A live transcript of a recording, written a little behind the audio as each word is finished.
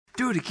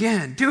do it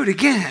again, do it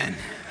again.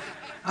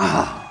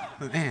 Oh,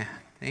 man,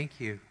 thank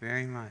you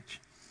very much.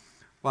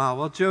 Wow,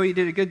 well, Joey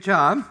did a good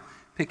job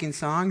picking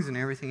songs and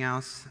everything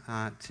else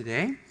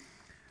today.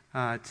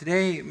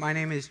 Today, my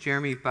name is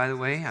Jeremy, by the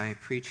way. I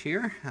preach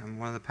here. I'm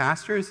one of the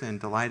pastors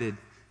and delighted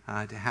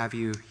to have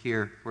you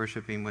here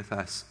worshiping with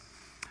us.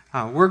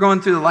 We're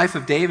going through the life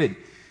of David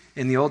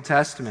in the Old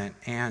Testament,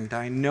 and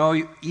I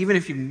know even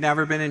if you've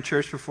never been in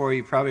church before,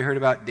 you probably heard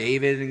about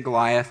David and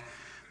Goliath,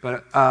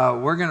 but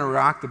we're going to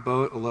rock the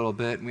boat a little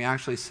bit, and we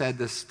actually said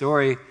the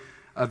story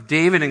of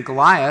David and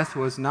Goliath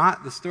was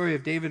not the story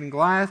of David and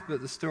Goliath, but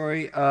the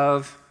story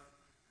of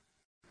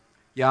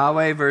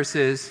Yahweh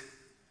versus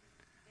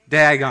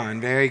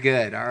Dagon. Very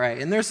good. All right.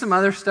 And there's some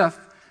other stuff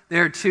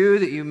there too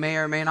that you may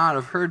or may not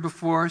have heard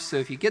before. So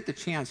if you get the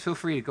chance, feel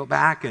free to go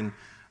back and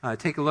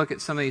take a look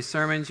at some of these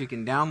sermons. You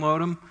can download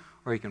them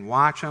or you can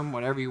watch them,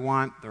 whatever you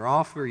want. They're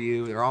all for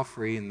you. They're all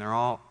free and they're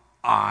all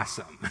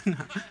awesome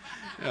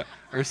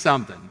or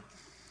something.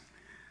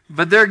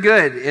 But they're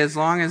good. As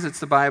long as it's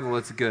the Bible,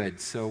 it's good.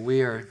 So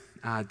we are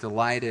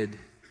delighted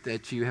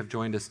that you have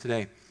joined us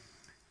today.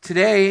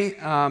 Today,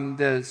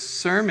 the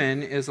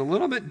sermon is a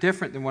little bit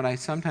different than what I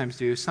sometimes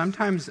do.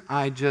 Sometimes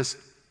I just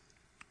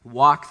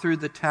walk through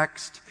the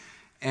text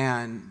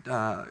and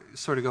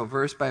sort of go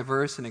verse by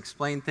verse and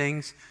explain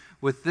things.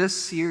 With this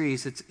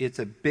series, it's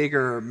a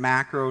bigger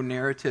macro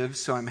narrative,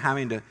 so I'm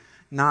having to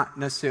not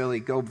necessarily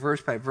go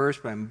verse by verse,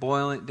 but I'm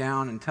boiling it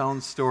down and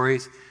telling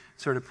stories,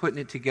 sort of putting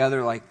it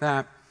together like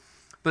that.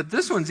 But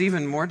this one's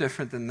even more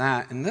different than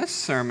that. In this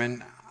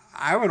sermon,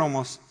 I would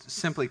almost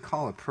simply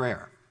call a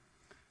prayer.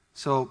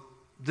 So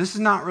this is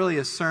not really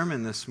a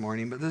sermon this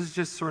morning, but this is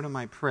just sort of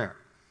my prayer.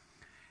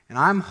 And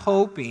I'm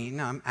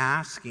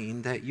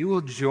asking that you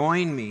will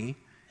join me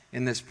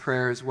in this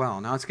prayer as well.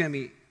 Now, it's going to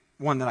be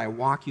one that I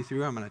walk you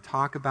through, I'm going to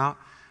talk about,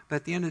 but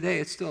at the end of the day,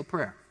 it's still a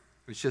prayer.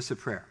 It's just a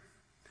prayer.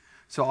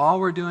 So all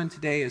we're doing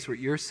today is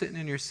you're sitting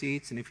in your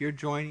seats, and if you're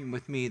joining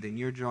with me, then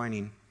you're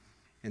joining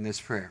in this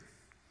prayer.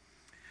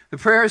 The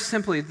prayer is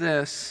simply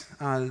this,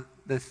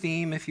 the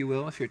theme, if you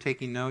will, if you're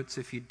taking notes.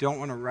 If you don't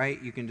want to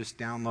write, you can just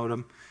download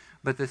them.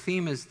 But the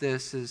theme is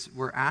this,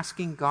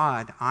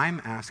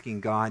 I'm asking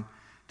God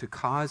to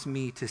cause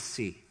me to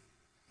see.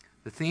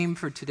 The theme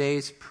for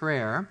today's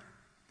prayer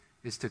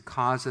is to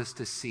cause us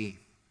to see.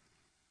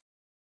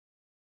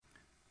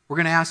 We're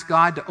going to ask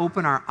God to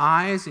open our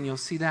eyes, and you'll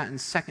see that in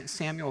 2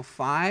 Samuel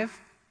 5. And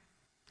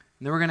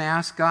then we're going to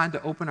ask God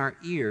to open our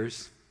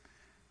ears,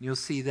 and you'll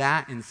see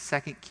that in 2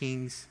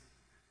 Kings.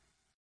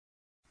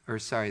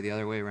 The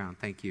other way around.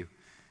 Thank you.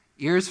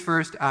 Ears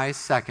first, eyes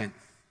second.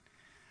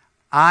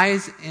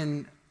 Eyes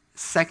in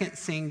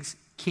 2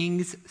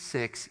 Kings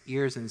 6,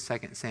 ears in 2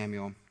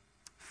 Samuel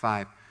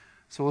 5.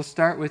 So we'll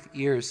start with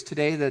ears.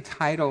 Today the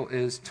title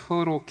is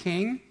Total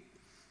King.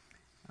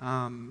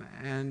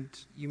 And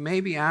you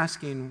may be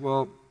asking,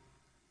 well,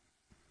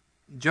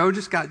 Joe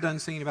just got done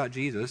singing about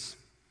Jesus,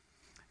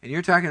 and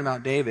you're talking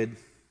about David.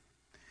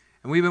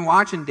 And we've been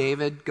watching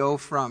David go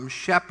from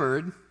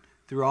shepherd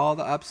through all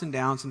the ups and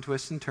downs and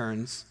twists and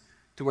turns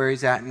to where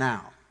he's at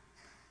now.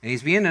 And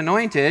he's being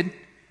anointed,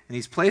 and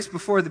he's placed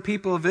before the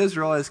people of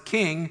Israel as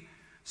king.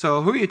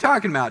 So who are you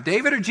talking about,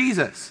 David or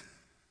Jesus?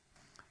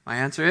 My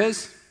answer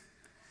is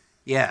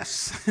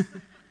yes.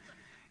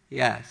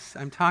 Yes,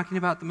 I'm talking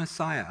about the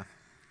Messiah,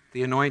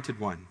 the anointed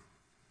one,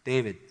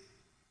 David,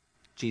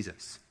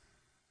 Jesus.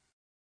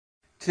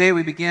 Today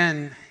we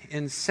begin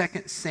in 2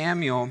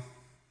 Samuel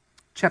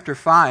chapter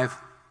 5,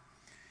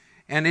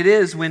 and it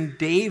is when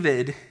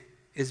David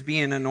is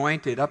being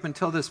anointed. Up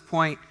until this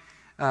point,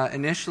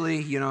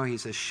 initially,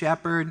 he's a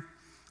shepherd,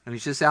 and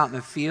he's just out in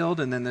the field,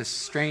 and then this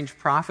strange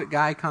prophet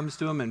guy comes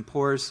to him and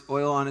pours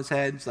oil on his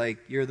head. It's like,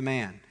 you're the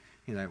man.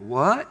 He's like,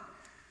 what?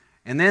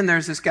 And then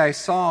there's this guy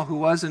Saul who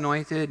was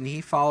anointed, and he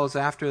follows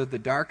after the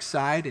dark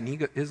side,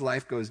 and his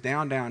life goes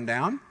down, down,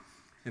 down.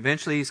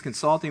 Eventually he's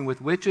consulting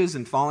with witches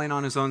and falling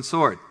on his own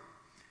sword.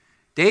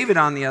 David,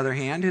 on the other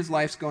hand, his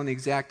life's going the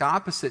exact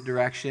opposite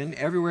direction.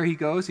 Everywhere he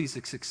goes, he's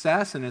a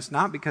success, and it's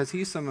not because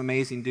he's some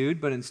amazing dude,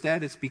 but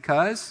instead it's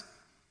because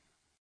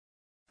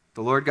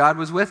the Lord God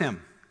was with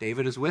him.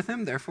 David is with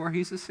him, therefore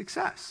he's a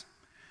success.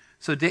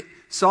 So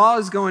Saul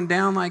is going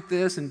down like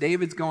this, and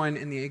David's going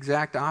in the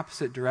exact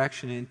opposite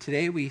direction. And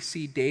today we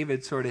see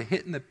David sort of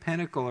hitting the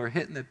pinnacle or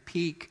hitting the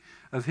peak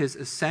of his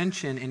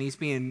ascension, and he's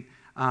being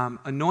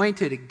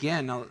anointed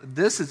again. Now,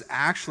 this is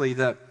actually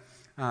the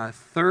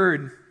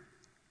third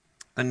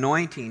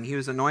anointing. He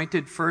was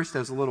anointed first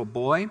as a little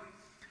boy,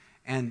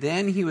 and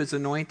then he was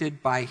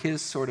anointed by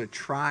his sort of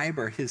tribe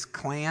or his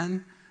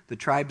clan, the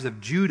tribes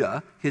of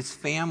Judah, his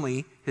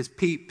family, his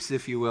peeps,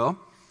 if you will.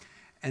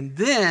 And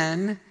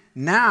then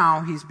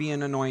now he's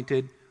being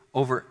anointed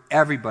over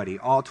everybody,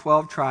 all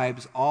 12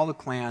 tribes, all the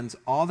clans,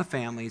 all the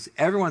families.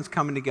 Everyone's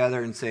coming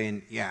together and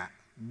saying, yeah,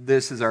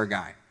 this is our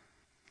guy.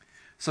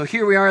 So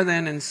here we are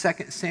then in 2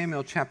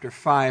 Samuel chapter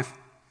 5.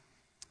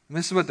 And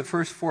this is what the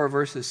first 4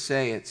 verses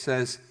say. It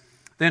says,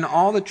 then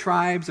all the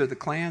tribes or the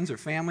clans or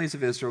families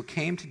of Israel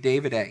came to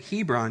David at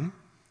Hebron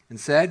and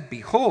said,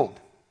 behold,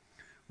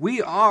 "We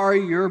are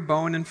your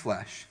bone and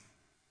flesh."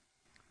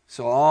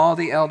 So all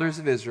the elders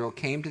of Israel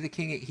came to the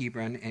king at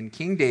Hebron, and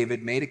King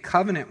David made a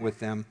covenant with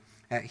them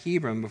at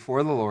Hebron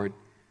before the Lord,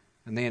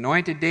 and they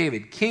anointed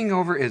David king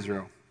over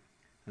Israel.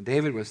 Now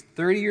David was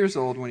 30 years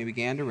old when he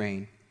began to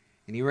reign,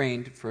 and he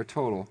reigned for a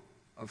total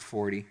of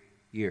 40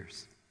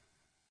 years.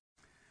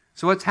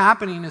 So what's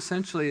happening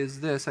essentially is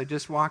this. I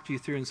just walked you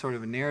through in sort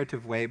of a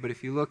narrative way, but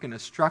if you look in a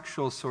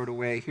structural sort of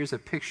way, here's a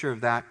picture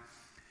of that.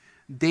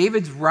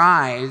 David's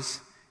rise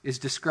is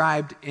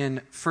described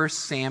in 1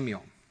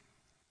 Samuel.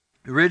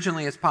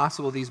 Originally, it's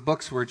possible these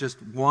books were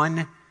just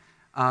one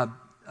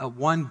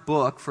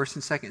book, 1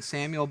 and 2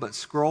 Samuel, but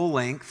scroll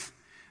length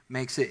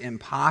makes it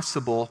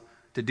impossible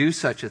to do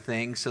such a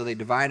thing, so they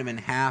divide them in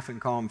half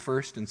and call them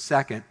 1st and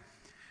 2nd.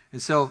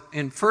 And so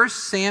in 1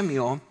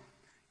 Samuel,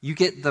 you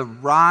get the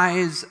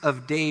rise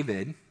of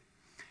David,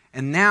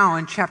 and now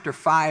in chapter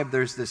 5,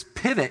 there's this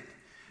pivot.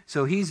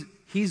 So he's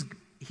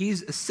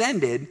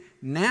ascended.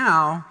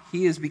 Now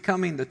he is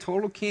becoming the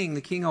total king,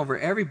 the king over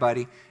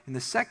everybody. And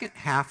the second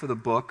half of the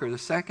book, or the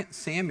 2nd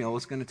Samuel,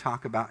 is going to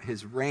talk about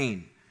his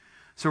reign.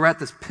 So we're at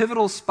this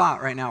pivotal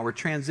spot right now. We're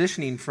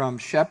transitioning from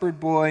shepherd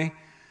boy,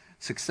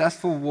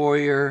 successful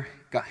warrior,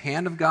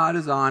 hand of God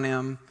is on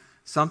him,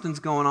 something's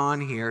going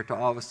on here, to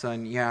all of a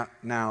sudden,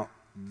 now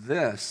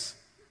this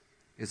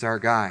is our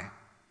guy.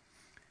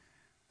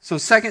 So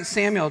 2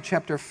 Samuel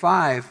chapter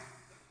 5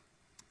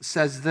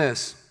 says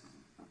this.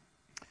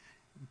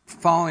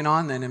 Following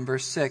on then in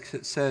verse 6,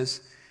 it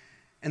says,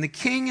 "And the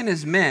king and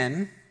his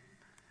men,"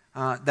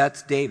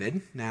 that's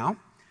David now,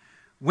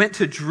 "went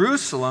to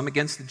Jerusalem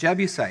against the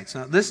Jebusites."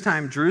 Now this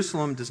time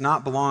Jerusalem does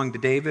not belong to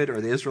David or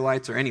the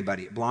Israelites or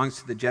anybody. It belongs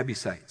to the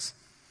Jebusites,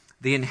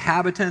 the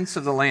inhabitants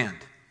of the land.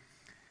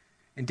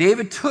 "And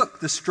David took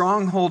the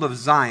stronghold of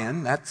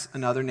Zion," that's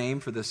another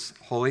name for this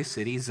holy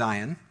city,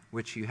 Zion,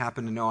 which you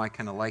happen to know I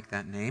kind of like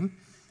that name.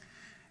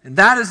 "And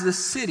that is the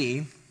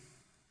city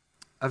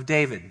of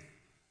David."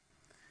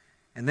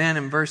 And then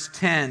in verse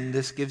 10,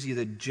 this gives you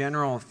the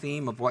general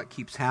theme of what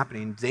keeps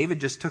happening.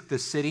 David just took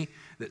this city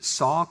that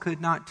Saul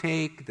could not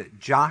take, that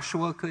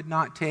Joshua could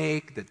not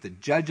take, that the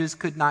judges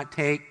could not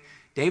take.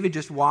 David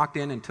just walked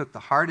in and took the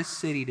hardest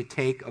city to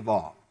take of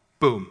all.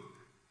 Boom,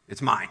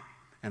 it's mine.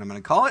 And I'm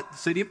going to call it the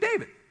city of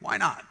David. Why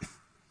not?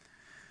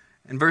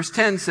 And verse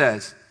 10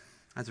 says,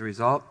 as a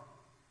result,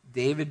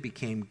 David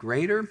became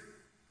greater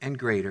and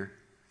greater.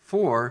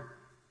 For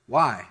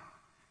why?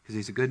 Because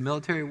he's a good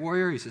military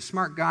warrior, he's a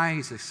smart guy,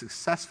 he's a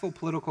successful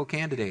political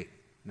candidate.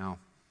 No.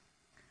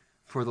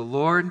 For the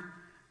Lord,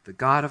 the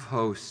God of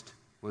hosts,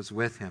 was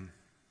with him.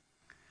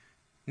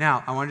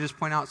 Now, I want to just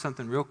point out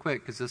something real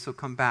quick, because this will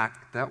come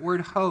back. That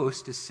word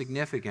host is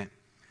significant.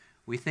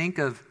 We think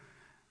of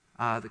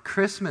the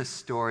Christmas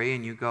story,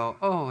 and you go,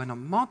 "Oh, and a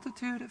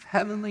multitude of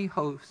heavenly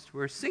hosts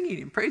were singing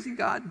and praising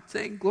God, and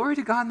saying, 'Glory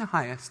to God in the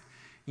highest.'"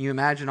 And you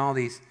imagine all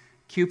these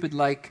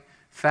Cupid-like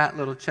fat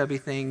little chubby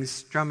things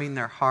strumming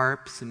their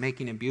harps and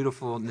making a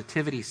beautiful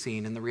nativity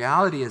scene. And the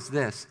reality is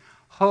this: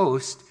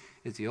 host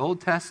is the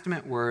Old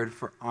Testament word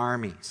for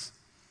armies.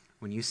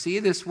 When you see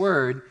this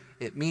word,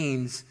 it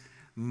means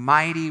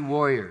mighty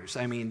warriors.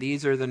 I mean,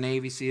 these are the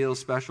Navy SEALs,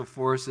 Special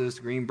Forces,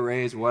 Green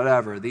Berets,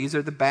 whatever. These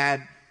are the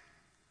bad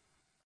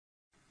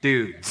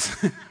dudes.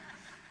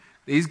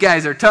 These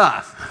guys are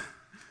tough.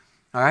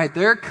 All right,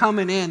 they're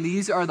coming in.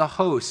 These are the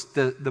hosts,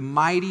 the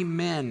mighty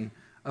men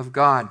of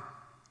God.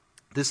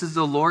 This is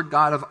the Lord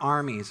God of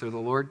armies, or the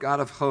Lord God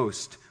of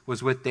hosts,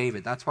 was with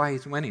David. That's why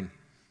he's winning.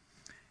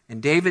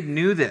 And David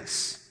knew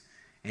this.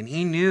 And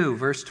he knew,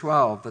 verse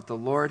 12, that the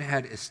Lord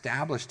had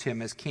established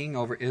him as king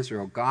over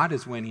Israel. God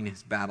is winning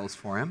his battles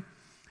for him.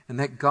 And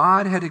that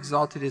God had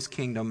exalted his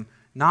kingdom,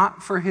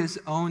 not for his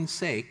own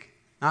sake,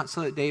 not so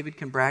that David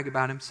can brag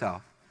about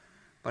himself,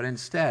 but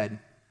instead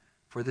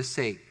for the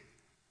sake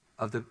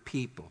of the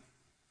people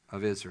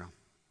of Israel.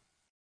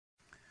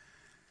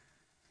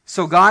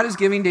 So God is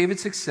giving David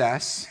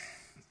success,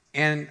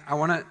 and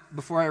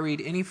before I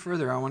read any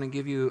further, I want to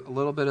give you a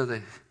little bit of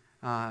the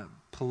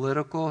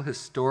political,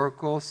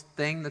 historical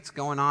thing that's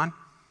going on.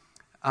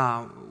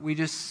 We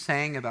just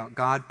sang about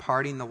God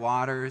parting the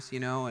waters,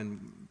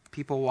 and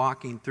people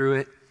walking through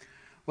it.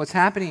 What's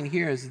happening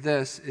here is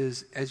this,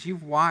 is as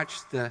you've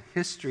watched the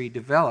history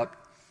develop,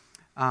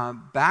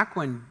 back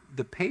when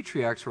the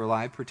patriarchs were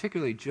alive,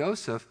 particularly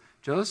Joseph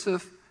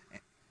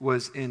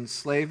was in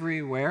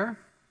slavery where?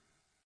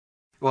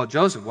 Well,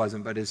 Joseph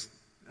wasn't, but his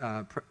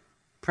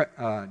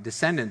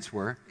descendants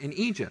were in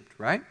Egypt,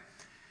 right?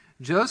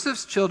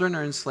 Joseph's children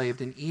are enslaved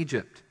in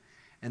Egypt.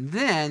 And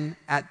then,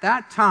 at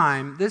that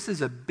time, this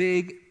is a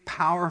big,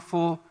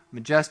 powerful,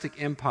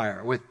 majestic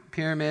empire with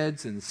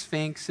pyramids and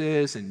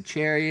sphinxes and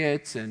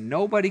chariots, and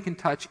nobody can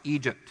touch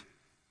Egypt.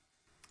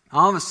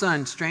 All of a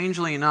sudden,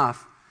 strangely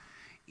enough,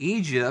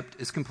 Egypt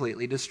is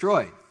completely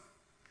destroyed.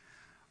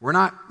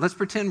 Let's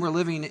pretend we're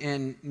living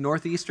in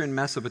northeastern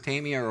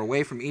Mesopotamia or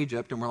away from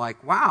Egypt, and we're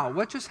like, wow,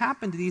 what just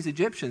happened to these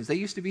Egyptians? They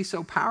used to be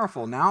so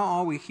powerful. Now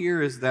all we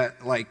hear is that,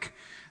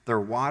 their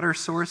water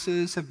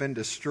sources have been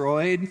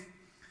destroyed,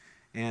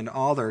 and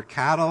all their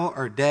cattle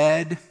are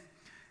dead.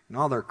 and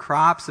all their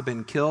crops have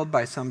been killed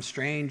by some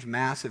strange,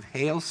 massive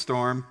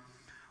hailstorm.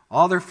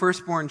 All their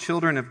firstborn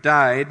children have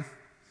died,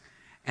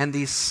 and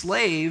these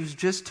slaves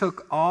just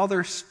took all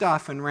their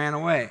stuff and ran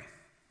away.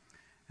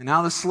 And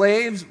now the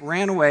slaves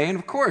ran away, and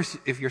of course,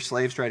 if your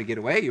slaves try to get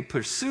away, you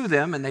pursue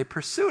them, and they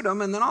pursued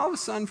them, and then all of a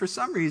sudden, for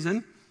some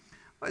reason,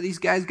 these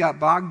guys got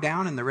bogged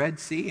down in the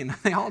Red Sea, and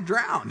they all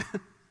drowned.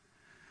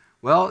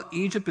 Well,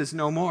 Egypt is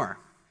no more.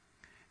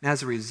 And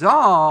as a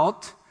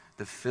result,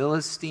 the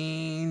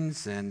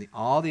Philistines and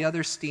all the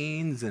other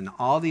Steens and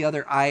all the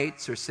other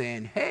ites are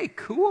saying, hey,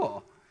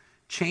 cool,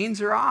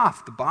 chains are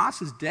off, the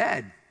boss is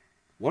dead.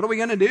 What are we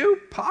going to do?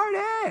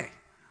 Party.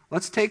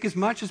 Let's take as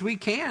much as we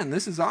can.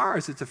 This is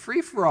ours. It's a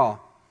free-for-all.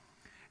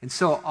 And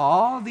so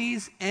all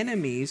these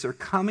enemies are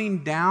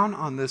coming down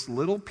on this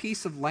little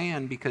piece of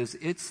land because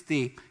it's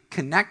the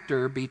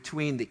connector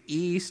between the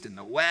east and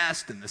the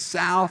west and the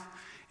south.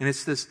 And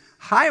it's this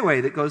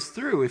highway that goes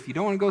through. If you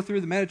don't want to go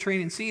through the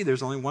Mediterranean Sea,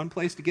 there's only one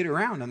place to get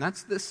around, and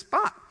that's this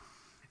spot.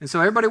 And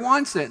so everybody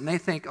wants it, and they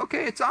think,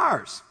 okay, it's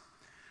ours.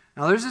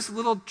 Now, there's this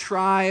little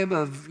tribe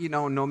of,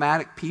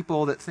 nomadic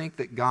people that think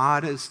that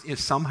God has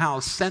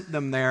somehow sent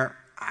them there.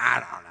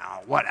 I don't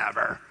know,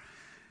 whatever.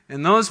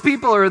 And those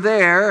people are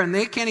there, and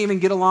they can't even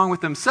get along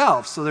with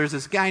themselves. So there's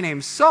this guy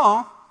named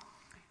Saul,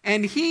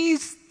 and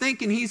he's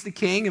thinking he's the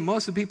king, and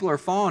most of the people are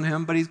following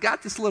him, but he's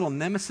got this little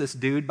nemesis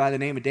dude by the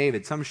name of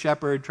David, some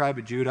shepherd, tribe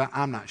of Judah,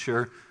 I'm not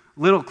sure.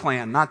 Little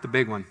clan, not the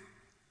big one.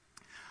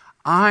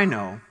 I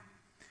know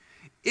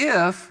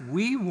if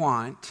we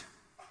want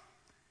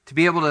to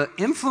be able to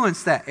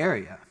influence that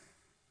area,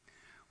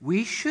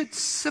 we should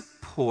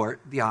support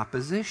the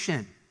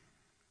opposition.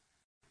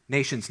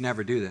 Nations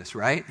never do this,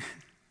 right?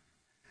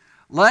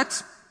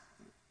 Let's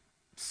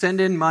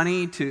send in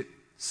money to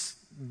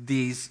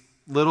these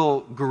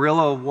little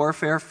guerrilla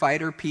warfare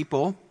fighter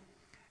people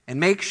and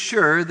make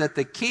sure that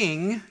the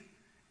king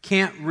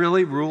can't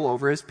really rule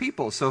over his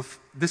people. So if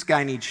this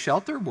guy needs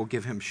shelter, we'll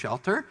give him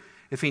shelter.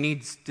 If he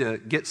needs to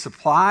get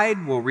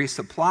supplied, we'll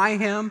resupply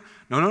him.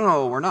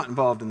 No, we're not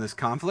involved in this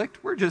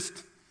conflict. We're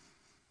just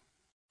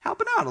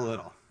helping out a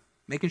little,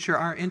 making sure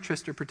our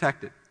interests are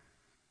protected.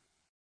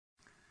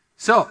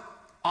 So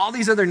all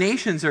these other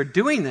nations are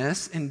doing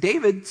this, and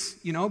David's,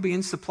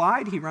 being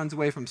supplied. He runs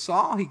away from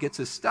Saul. He gets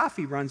his stuff.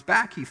 He runs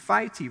back. He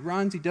fights. He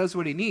runs. He does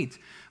what he needs.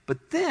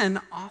 But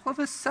then, all of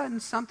a sudden,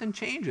 something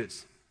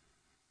changes.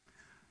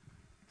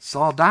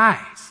 Saul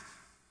dies.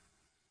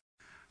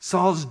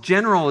 Saul's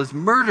general is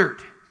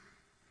murdered.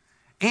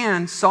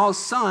 And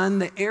Saul's son,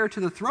 the heir to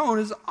the throne,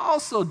 is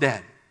also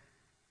dead.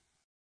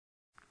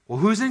 Well,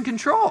 who's in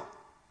control?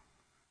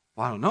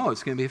 Well, I don't know.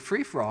 It's going to be a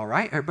free-for-all,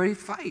 right? Everybody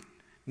fight.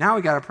 Now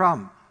we got a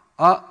problem.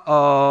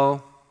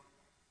 Uh-oh.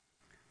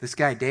 This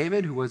guy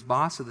David, who was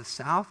boss of the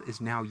south, is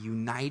now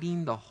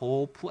uniting the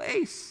whole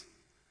place.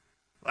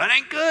 That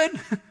ain't good.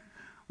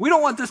 We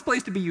don't want this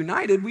place to be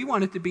united. We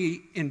want it to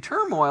be in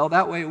turmoil.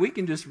 That way we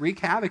can just wreak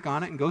havoc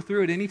on it and go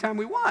through it anytime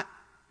we want.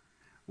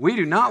 We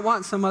do not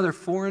want some other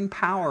foreign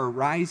power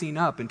rising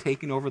up and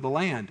taking over the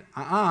land.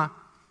 Now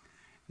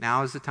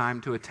is the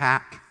time to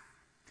attack.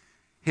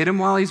 Hit him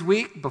while he's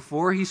weak,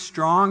 before he's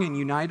strong and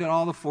united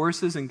all the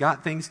forces and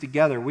got things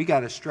together. We got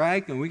to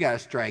strike, and we got to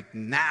strike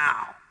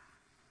now.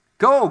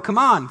 Go, come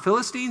on,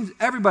 Philistines,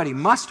 everybody,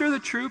 muster the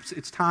troops.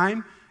 It's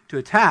time to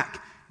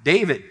attack.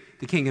 David,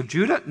 the king of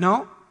Judah?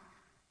 No,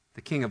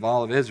 the king of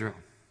all of Israel.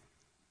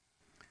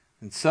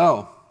 And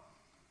so,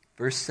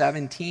 verse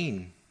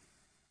 17,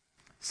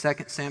 2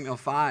 Samuel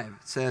 5,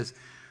 it says,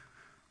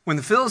 when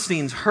the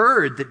Philistines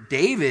heard that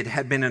David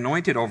had been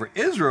anointed over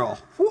Israel,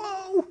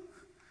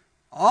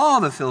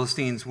 all the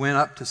Philistines went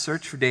up to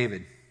search for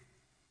David.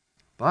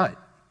 But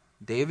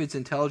David's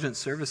intelligence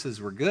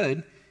services were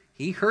good.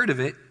 He heard of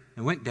it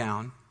and went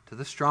down to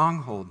the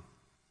stronghold.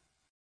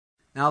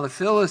 Now the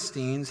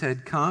Philistines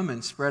had come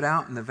and spread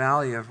out in the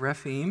valley of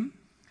Rephaim,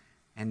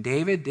 and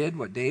David did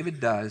what David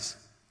does.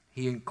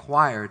 He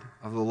inquired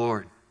of the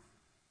Lord.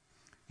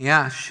 He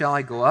asked, shall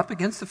I go up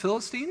against the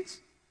Philistines?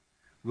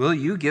 Will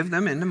you give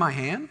them into my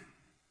hand?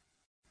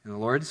 And the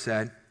Lord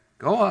said,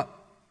 go up,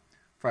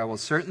 for I will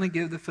certainly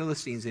give the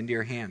Philistines into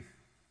your hand.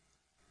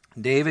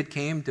 And David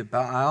came to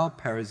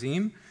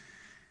Baal-perazim,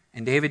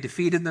 and David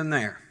defeated them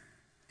there.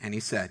 And he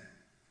said,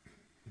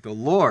 the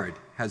Lord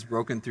has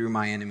broken through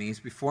my enemies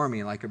before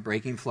me like a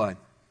breaking flood.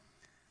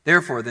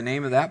 Therefore, the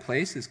name of that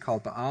place is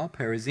called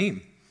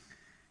Baal-perazim.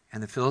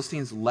 And the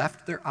Philistines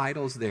left their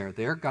idols there.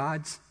 Their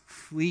gods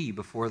flee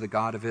before the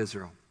God of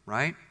Israel,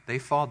 right? They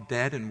fall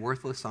dead and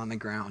worthless on the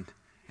ground,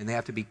 and they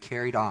have to be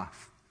carried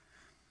off.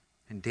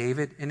 And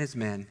David and his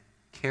men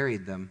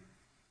carried them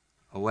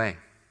away.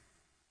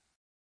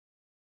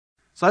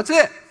 So that's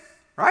it,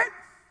 right?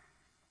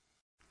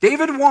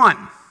 David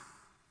won.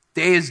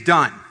 Day is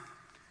done.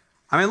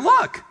 I mean,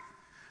 look,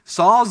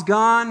 Saul's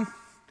gone.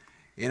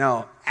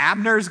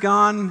 Abner's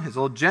gone, his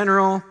old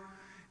general.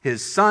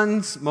 His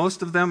sons,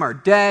 most of them are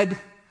dead.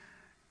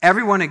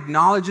 Everyone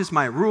acknowledges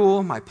my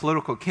rule. My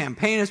political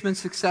campaign has been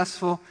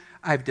successful.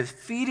 I've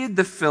defeated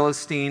the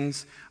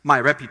Philistines.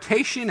 My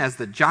reputation as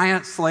the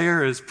giant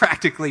slayer is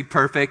practically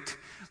perfect.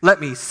 Let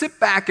me sit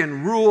back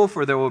and rule,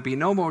 for there will be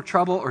no more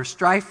trouble or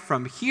strife.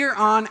 From here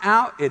on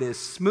out, it is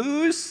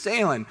smooth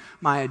sailing.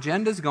 My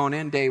agenda's going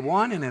in day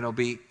one, and it'll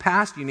be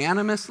passed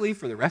unanimously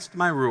for the rest of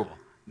my rule.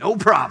 No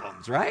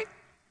problems, right?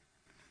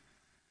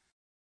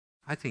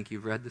 I think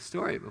you've read the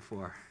story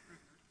before.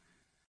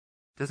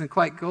 Doesn't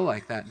quite go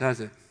like that, does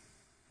it?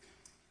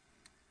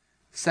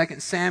 2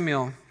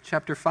 Samuel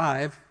chapter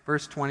 5,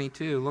 verse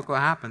 22. Look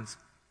what happens.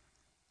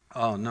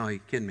 Oh, no, you're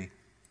kidding me.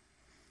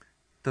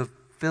 The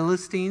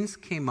Philistines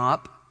came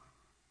up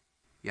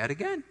yet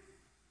again.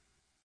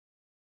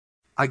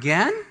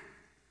 Again?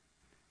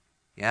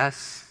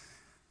 Yes.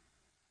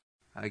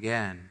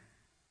 Again.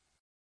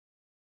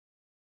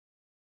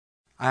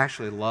 I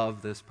actually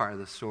love this part of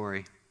the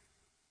story.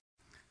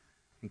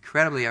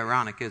 Incredibly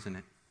ironic, isn't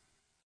it?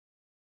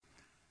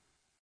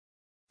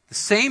 The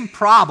same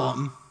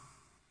problem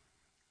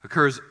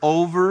occurs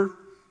over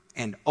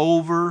and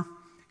over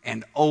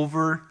and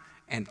over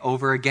and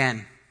over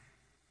again.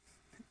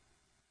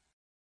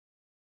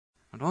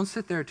 Now, don't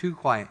sit there too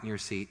quiet in your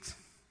seats.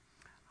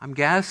 I'm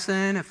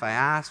guessing if I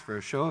asked for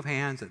a show of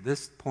hands at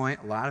this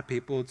point, a lot of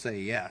people would say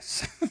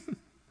yes.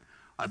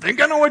 I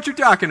think I know what you're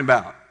talking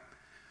about.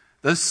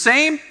 The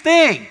same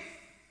thing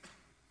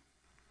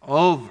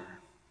over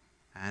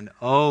and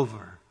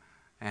over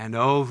and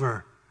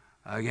over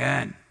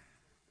again.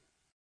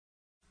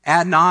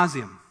 Ad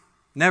nauseum.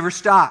 Never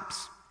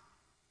stops.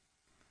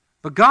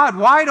 But God,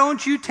 why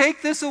don't you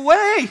take this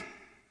away?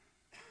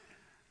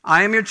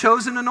 I am your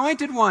chosen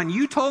anointed one.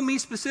 You told me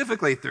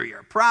specifically through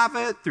your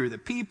prophet, through the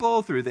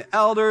people, through the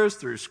elders,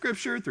 through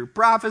scripture, through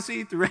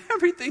prophecy, through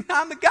everything.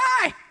 I'm the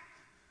guy.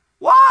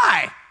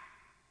 Why?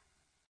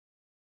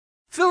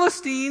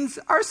 Philistines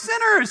are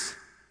sinners.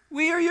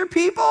 We are your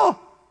people.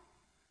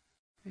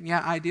 And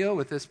yet I deal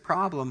with this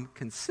problem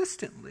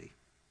consistently,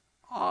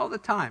 all the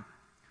time.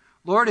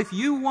 Lord, if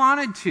you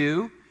wanted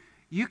to,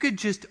 you could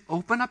just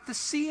open up the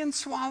sea and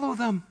swallow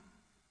them.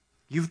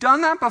 You've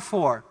done that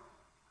before.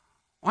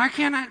 Why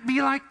can't it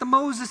be like the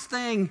Moses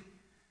thing?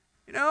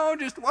 You know,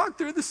 just walk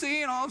through the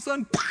sea and all of a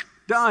sudden,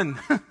 done.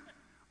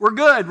 We're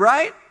good,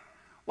 right?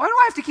 Why do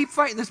I have to keep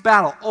fighting this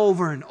battle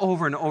over and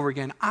over and over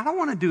again? I don't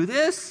want to do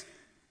this.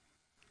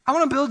 I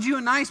want to build you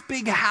a nice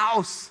big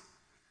house.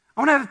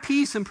 I want to have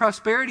peace and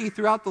prosperity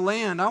throughout the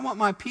land. I want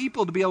my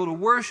people to be able to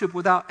worship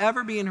without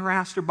ever being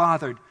harassed or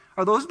bothered.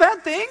 Are those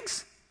bad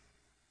things?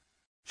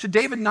 Should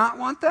David not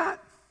want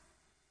that?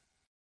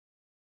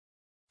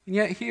 And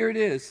yet here it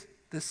is.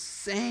 The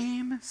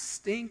same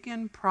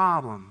stinking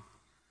problem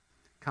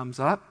comes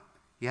up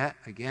yet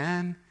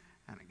again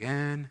and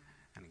again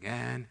and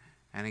again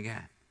and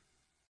again.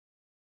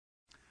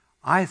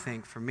 I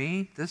think for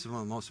me, this is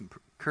one of the most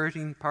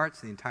encouraging parts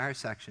of the entire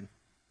section.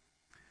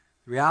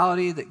 The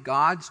reality that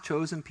God's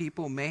chosen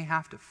people may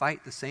have to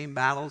fight the same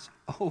battles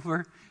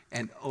over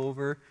and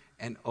over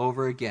and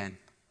over again.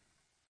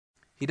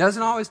 He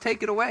doesn't always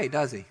take it away,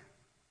 does he?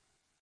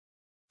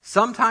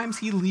 Sometimes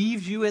he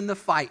leaves you in the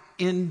fight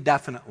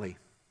indefinitely.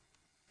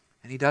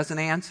 And he doesn't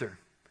answer.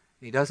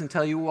 And he doesn't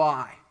tell you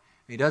why.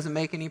 And he doesn't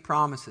make any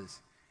promises.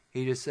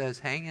 He just says,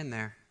 hang in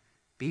there.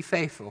 Be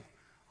faithful.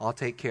 I'll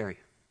take care of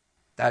you.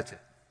 That's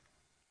it.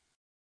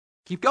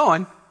 Keep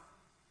going.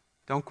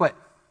 Don't quit.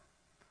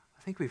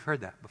 I think we've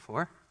heard that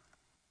before.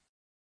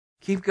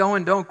 Keep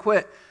going. Don't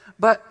quit.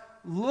 But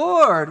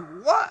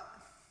Lord, what?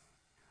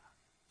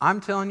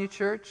 I'm telling you,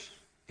 church,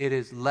 it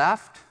is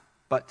left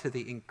but to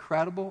the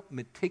incredible,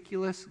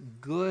 meticulous,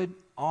 good,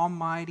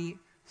 almighty,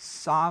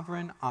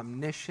 sovereign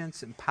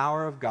omniscience and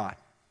power of God.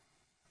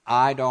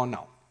 I don't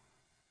know.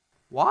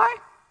 Why?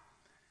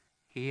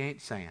 He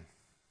ain't saying.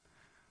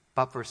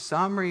 But for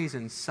some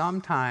reason,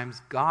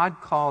 sometimes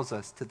God calls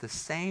us to the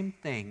same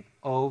thing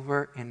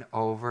over and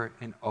over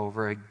and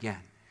over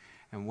again.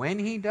 And when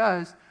he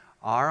does,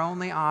 our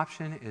only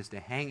option is to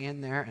hang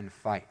in there and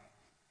fight.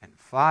 And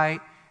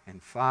fight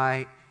and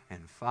fight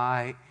and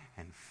fight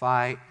and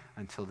fight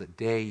until the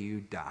day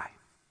you die.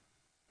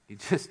 You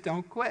just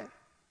don't quit.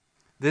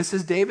 This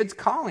is David's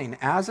calling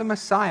as a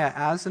Messiah,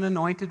 as an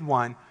anointed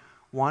one.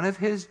 One of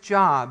his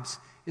jobs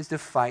is to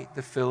fight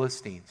the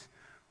Philistines.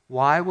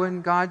 Why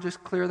wouldn't God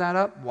just clear that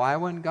up? Why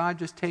wouldn't God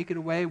just take it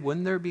away?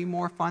 Wouldn't there be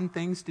more fun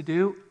things to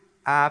do?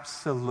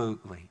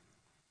 Absolutely.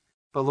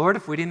 But Lord,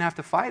 if we didn't have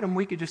to fight them,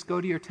 we could just go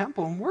to your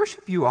temple and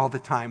worship you all the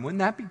time. Wouldn't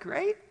that be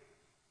great?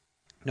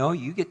 No,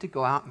 you get to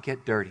go out and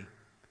get dirty.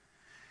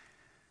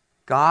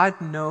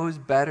 God knows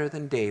better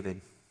than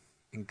David,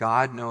 and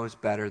God knows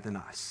better than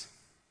us.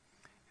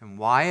 And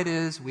why it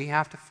is we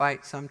have to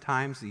fight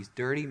sometimes these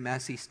dirty,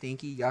 messy,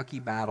 stinky,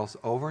 yucky battles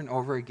over and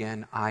over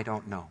again, I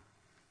don't know.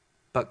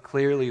 But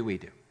clearly we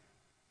do.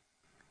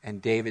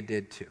 And David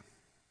did too.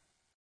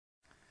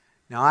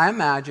 Now I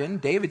imagine,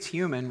 David's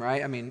human,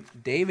 right? I mean,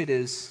 David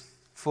is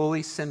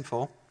fully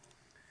sinful.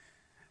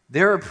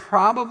 There are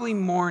probably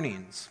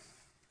mornings,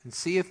 and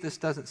see if this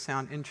doesn't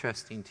sound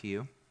interesting to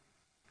you,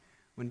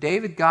 when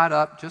David got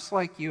up just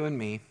like you and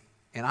me,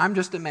 and I'm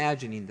just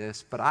imagining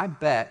this, but I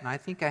bet, and I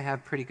think I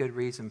have pretty good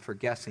reason for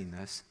guessing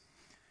this,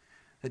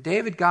 that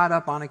David got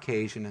up on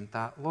occasion and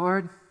thought,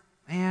 Lord,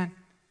 man,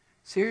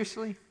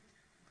 Seriously?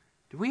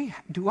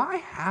 Do I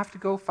have to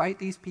go fight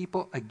these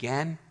people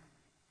again?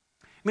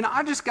 I mean,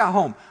 I just got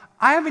home.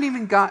 I haven't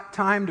even got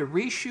time to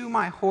reshoe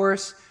my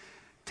horse,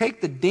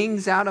 take the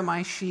dings out of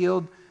my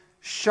shield,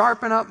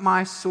 sharpen up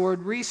my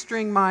sword,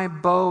 restring my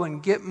bow,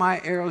 and get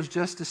my arrows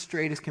just as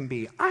straight as can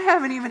be. I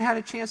haven't even had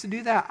a chance to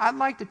do that. I'd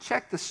like to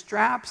check the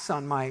straps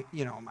on my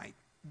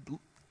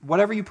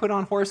whatever you put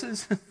on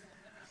horses,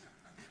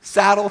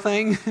 saddle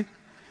thing.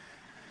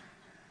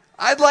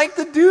 I'd like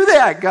to do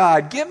that,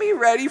 God. Get me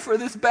ready for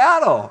this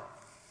battle.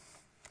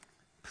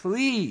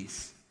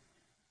 Please.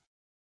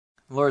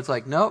 The Lord's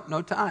like, nope,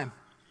 no time.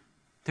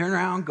 Turn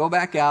around, go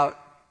back out.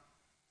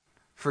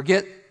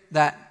 Forget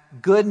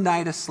that good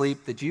night of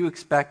sleep that you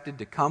expected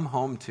to come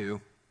home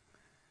to.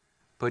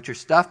 Put your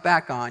stuff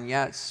back on.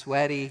 Yeah, it's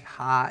sweaty,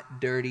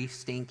 hot, dirty,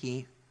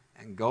 stinky.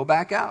 And go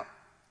back out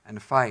and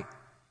fight.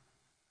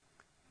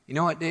 You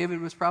know what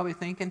David was probably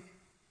thinking?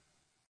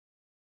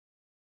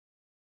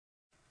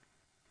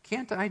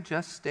 Can't I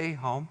just stay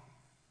home?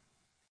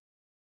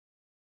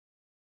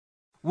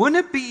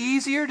 Wouldn't it be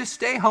easier to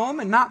stay home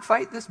and not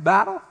fight this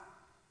battle?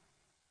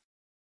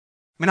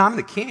 I mean, I'm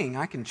the king.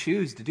 I can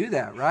choose to do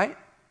that, right?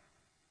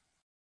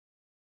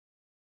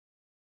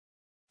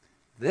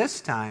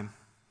 This time,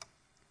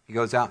 he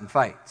goes out and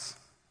fights.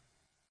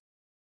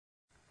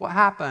 What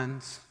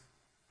happens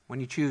when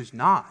you choose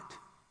not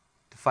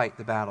to fight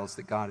the battles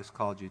that God has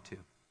called you to?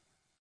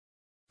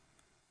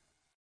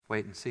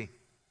 Wait and see.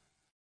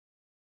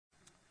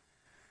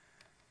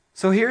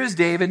 So here is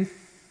David,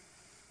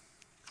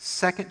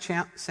 2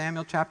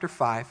 Samuel chapter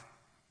 5,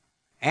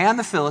 and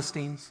the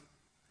Philistines,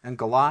 and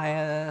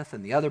Goliath,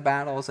 and the other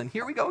battles, and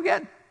here we go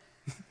again.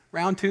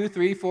 Round 2,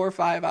 3, 4,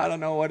 5, I don't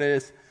know what it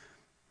is,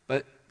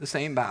 but the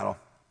same battle.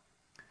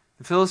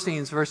 The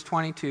Philistines, verse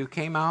 22,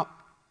 came out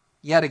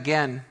yet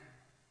again.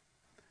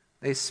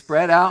 They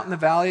spread out in the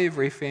valley of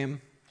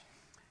Rephaim,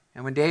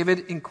 and when David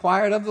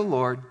inquired of the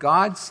Lord,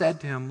 God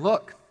said to him,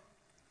 look,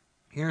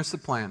 here's the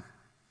plan.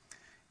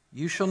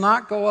 You shall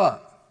not go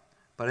up,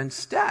 but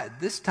instead,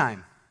 this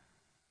time,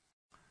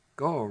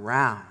 go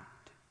around.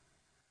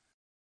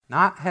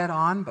 Not head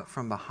on, but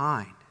from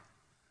behind.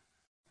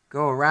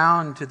 Go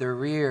around to the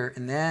rear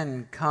and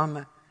then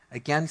come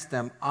against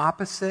them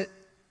opposite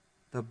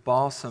the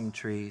balsam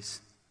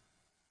trees.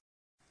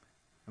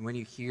 And when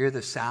you hear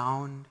the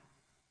sound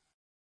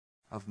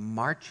of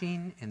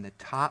marching in the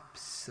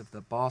tops of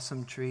the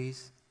balsam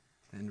trees,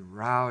 then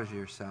rouse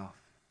yourself.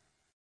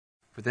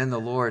 For then the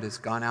Lord has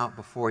gone out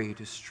before you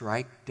to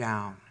strike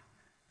down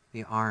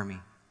the army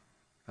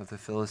of the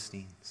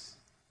Philistines.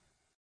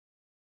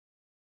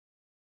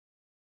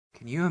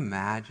 Can you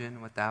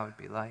imagine what that would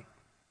be like?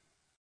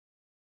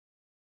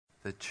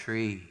 The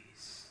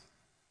trees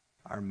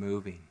are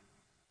moving.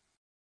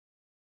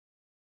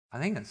 I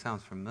think that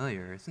sounds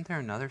familiar. Isn't there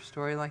another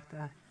story like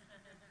that?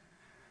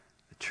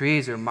 The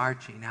trees are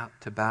marching out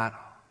to battle.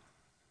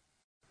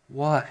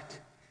 What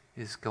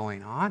is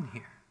going on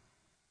here?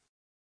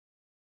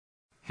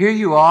 Here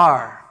you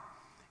are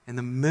in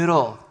the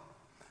middle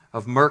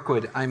of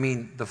Mirkwood,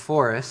 the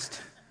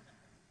forest.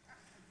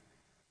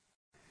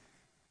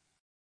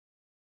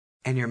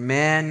 And your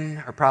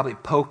men are probably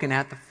poking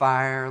at the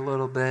fire a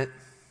little bit,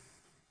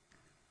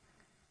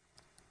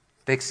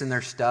 fixing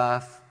their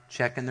stuff,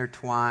 checking their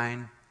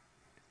twine,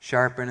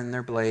 sharpening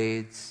their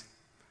blades.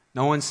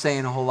 No one's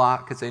saying a whole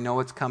lot because they know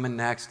what's coming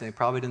next. They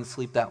probably didn't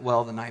sleep that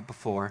well the night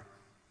before.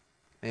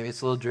 Maybe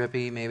it's a little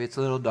drippy, maybe it's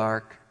a little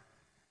dark.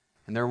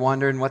 And they're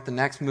wondering what the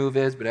next move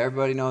is, but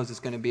everybody knows it's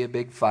going to be a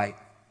big fight.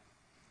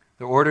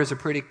 The orders are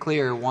pretty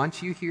clear.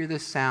 Once you hear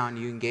this sound,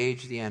 you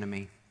engage the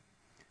enemy.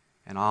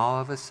 And all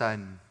of a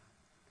sudden,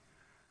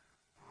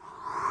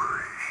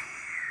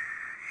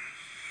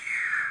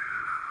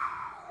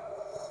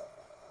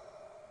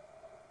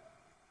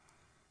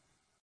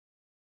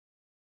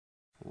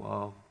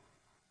 whoa.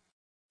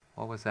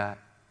 What was that?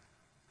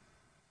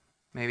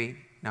 Maybe?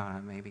 No,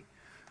 not maybe.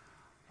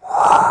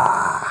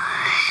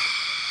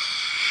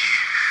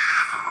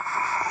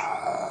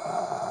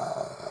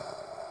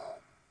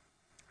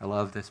 I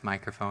love this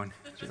microphone.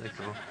 It's really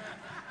cool.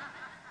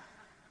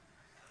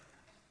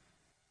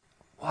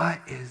 What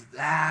is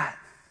that?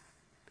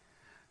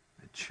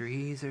 The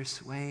trees are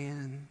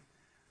swaying.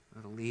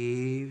 The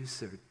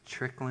leaves are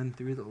trickling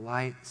through the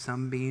light.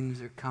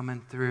 Sunbeams are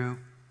coming through.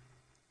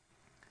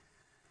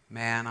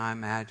 Man, I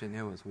imagine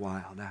it was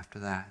wild after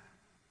that.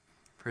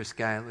 First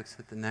guy looks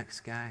at the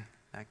next guy.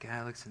 That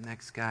guy looks at the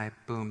next guy.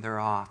 Boom, they're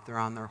off. They're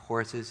on their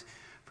horses.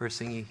 First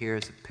thing you hear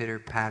is a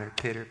pitter-patter,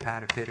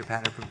 pitter-patter,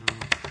 pitter-patter.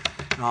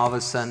 And all of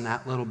a sudden,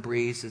 that little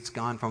breeze that's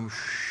gone from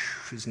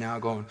is now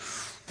going,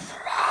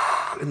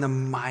 and the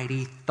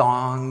mighty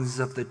thongs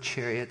of the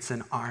chariots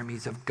and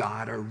armies of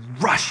God are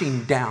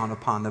rushing down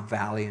upon the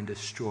valley and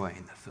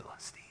destroying the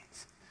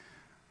Philistines.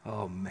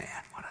 Oh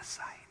man, what a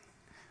sight.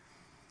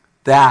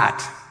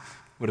 That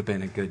would have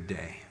been a good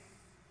day.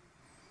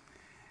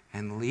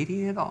 And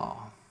leading it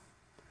all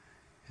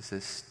is a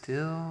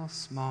still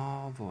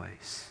small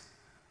voice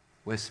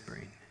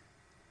whispering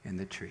in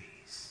the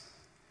trees.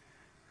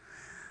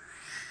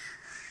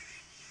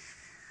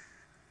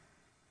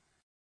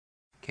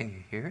 Can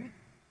you hear it?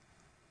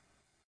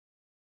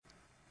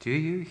 Do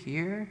you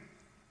hear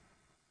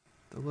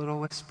the little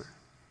whisper?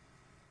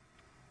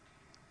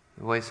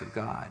 The voice of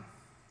God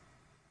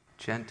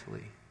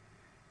gently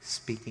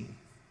speaking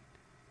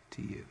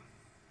to you.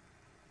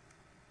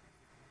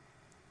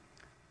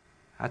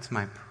 That's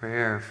my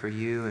prayer for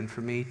you and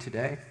for me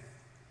today.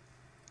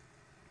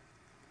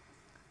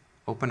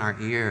 Open our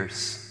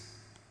ears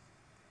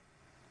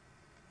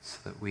so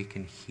that we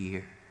can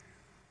hear.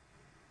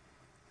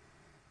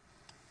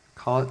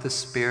 Call it the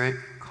Spirit,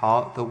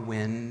 call it the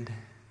wind,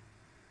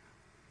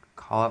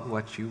 call it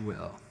what you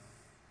will.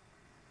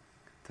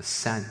 The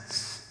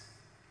sense,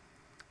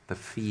 the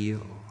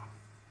feel,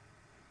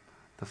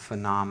 the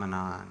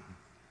phenomenon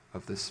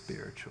of the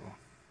spiritual,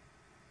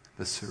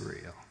 the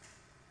surreal.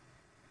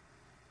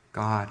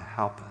 God,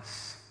 help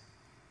us.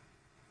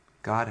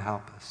 God,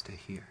 help us to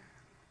hear.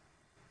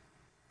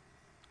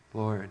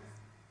 Lord,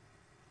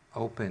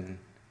 open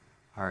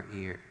our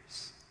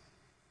ears.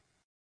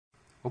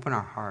 Open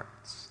our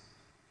hearts.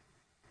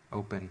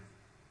 Open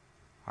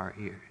our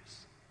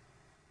ears.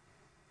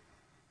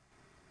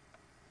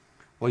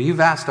 Well, you've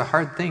asked a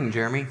hard thing,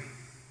 Jeremy.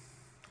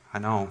 I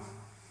know.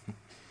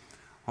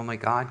 Only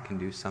God can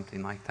do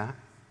something like that.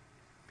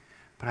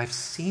 But I've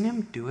seen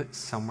him do it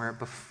somewhere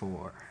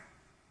before.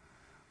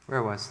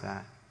 Where was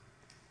that?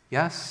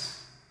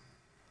 Yes,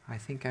 I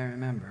think I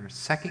remember.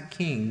 2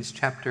 Kings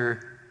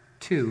chapter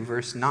 2,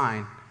 verse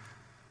 9.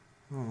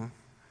 Oh,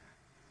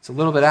 it's a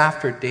little bit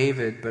after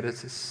David, but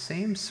it's the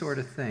same sort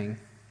of thing.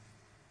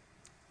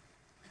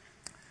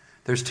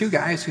 There's two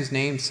guys whose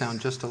names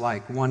sound just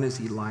alike. One is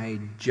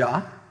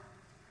Elijah,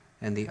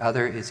 and the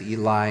other is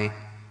Elisha.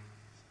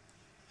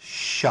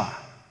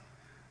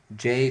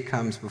 J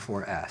comes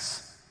before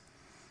S.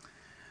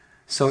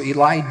 So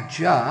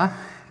Elijah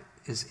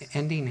is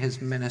ending his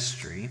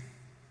ministry,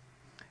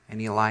 and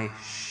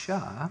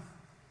Elisha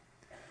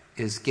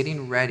is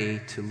getting ready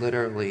to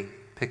literally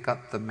pick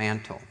up the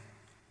mantle.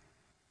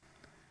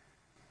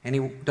 And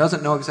he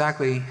doesn't know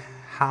exactly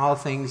how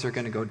things are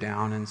going to go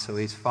down, and so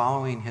he's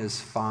following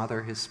his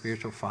father, his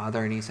spiritual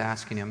father, and he's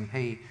asking him,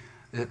 hey,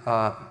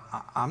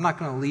 I'm not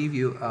going to leave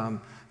you.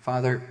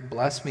 Father,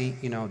 bless me,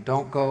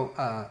 don't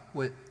go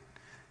with...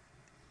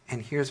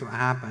 And here's what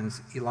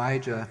happens.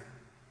 Elijah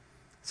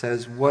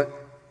says, what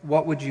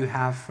would you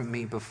have from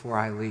me before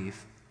I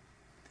leave?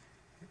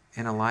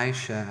 And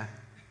Elisha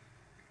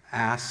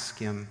asks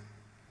him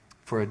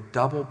for a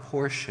double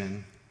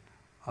portion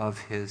of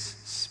his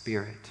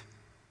spirit.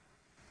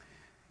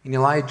 And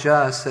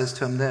Elijah says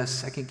to him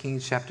this, 2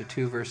 Kings chapter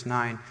 2, verse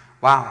 9,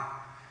 wow,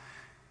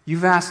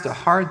 you've asked a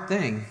hard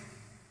thing,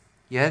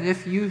 yet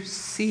if you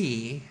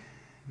see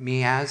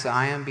me as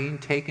I am being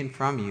taken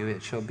from you,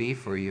 it shall be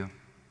for you.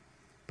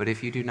 But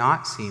if you do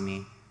not see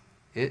me,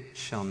 it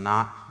shall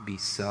not be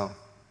so.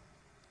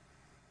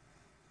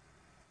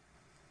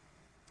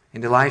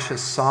 And Elisha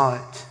saw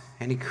it,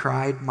 and he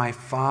cried, my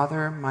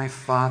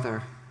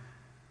father,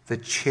 the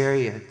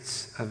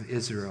chariots of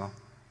Israel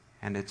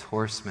and its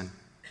horsemen.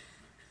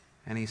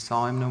 And he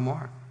saw him no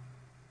more.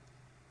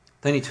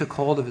 Then he took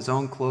hold of his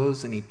own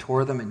clothes, and he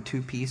tore them in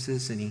two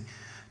pieces, and he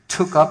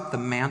took up the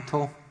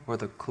mantle or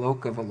the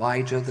cloak of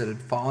Elijah that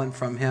had fallen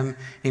from him. And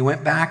he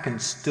went back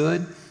and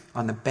stood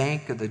on the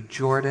bank of the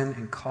Jordan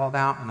and called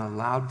out in a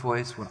loud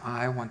voice what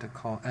I want to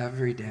call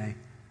every day,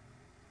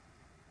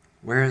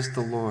 where is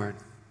the Lord,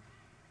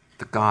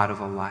 the God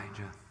of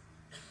Elijah?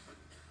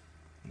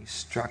 He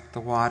struck the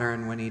water,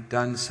 and when he'd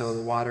done so,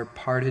 the water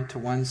parted to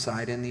one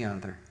side and the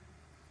other.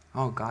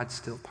 Oh, God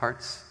still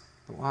parts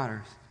the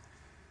waters.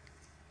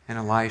 And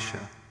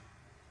Elisha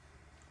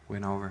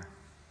went over.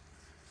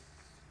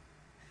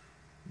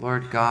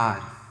 Lord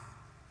God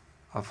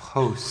of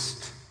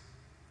hosts,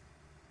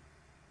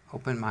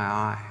 open my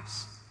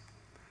eyes.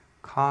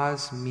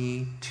 Cause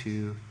me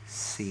to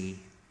see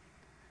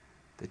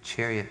the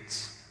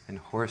chariots and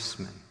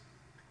horsemen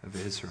of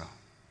Israel.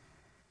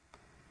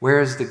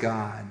 Where is the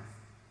God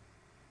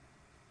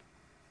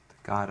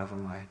of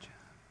Elijah?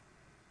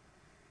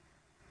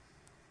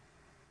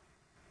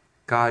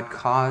 God,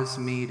 cause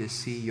me to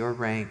see your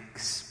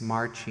ranks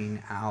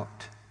marching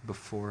out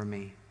before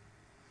me,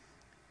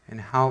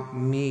 and help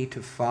me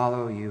to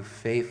follow you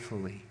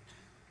faithfully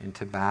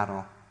into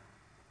battle,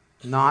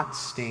 not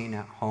staying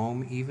at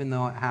home, even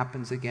though it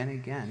happens again and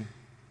again,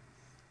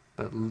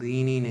 but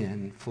leaning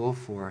in full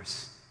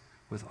force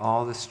with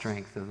all the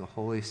strength of the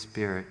Holy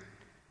Spirit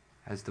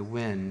as the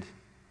wind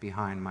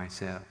behind my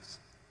sails.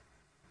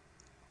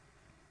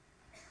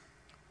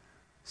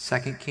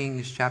 2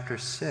 Kings chapter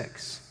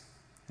 6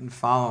 and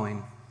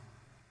following.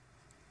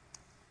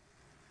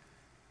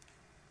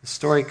 The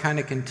story kind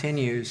of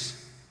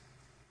continues.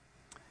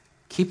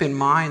 Keep in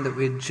mind that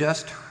we had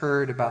just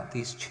heard about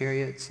these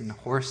chariots and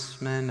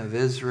horsemen of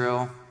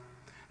Israel,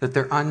 that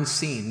they're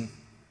unseen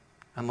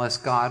unless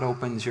God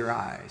opens your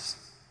eyes.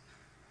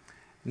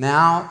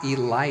 Now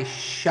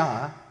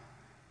Elisha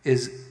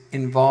is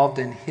involved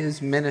in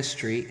his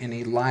ministry, and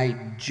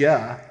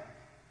Elijah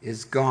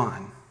is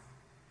gone.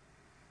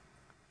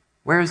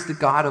 Where is the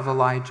God of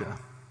Elijah?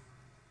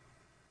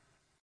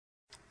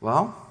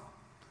 Well,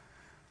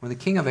 when the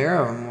king of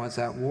Aram was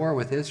at war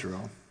with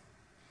Israel,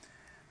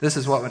 this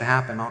is what would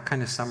happen. I'll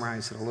kind of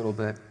summarize it a little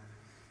bit.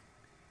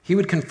 He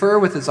would confer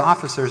with his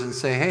officers and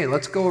say, hey,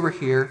 let's go over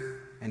here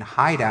and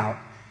hide out.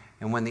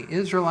 And when the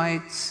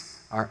Israelites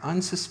are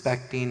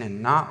unsuspecting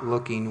and not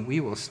looking, we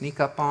will sneak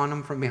up on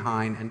them from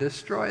behind and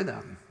destroy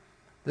them.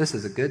 This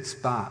is a good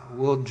spot.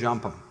 We'll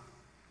jump them.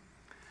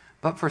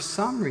 But for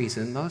some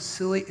reason, those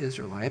silly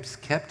Israelites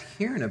kept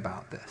hearing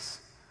about this.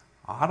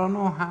 I don't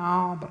know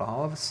how, but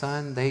all of a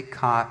sudden they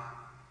caught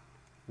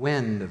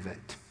wind of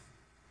it.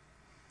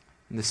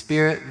 And the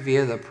Spirit,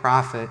 via the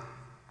prophet,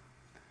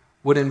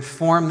 would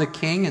inform the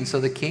king, and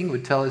so the king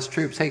would tell his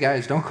troops, hey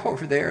guys, don't go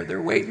over there.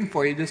 They're waiting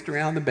for you just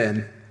around the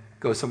bend.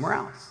 Go somewhere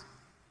else.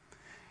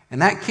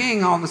 And that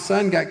king all of a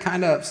sudden got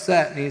kind of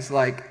upset, and he's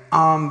like,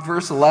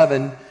 verse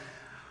 11,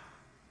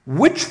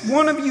 which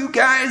one of you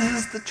guys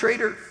is the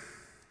traitor?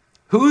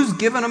 Who's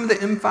given him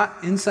the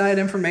inside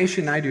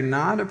information? I do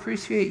not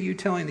appreciate you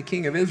telling the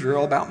king of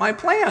Israel about my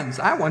plans.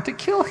 I want to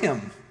kill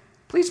him.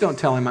 Please don't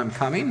tell him I'm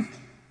coming.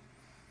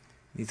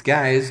 These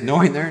guys,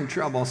 knowing they're in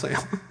trouble, say,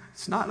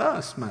 it's not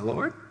us, my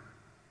lord.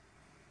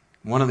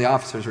 One of the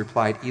officers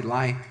replied,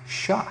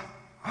 Elisha.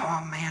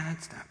 Oh man,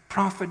 it's that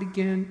prophet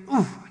again.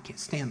 Ooh, I can't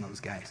stand those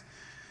guys.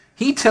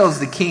 He tells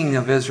the king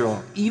of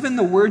Israel, even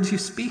the words you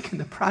speak in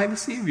the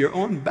privacy of your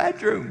own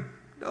bedroom.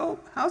 No,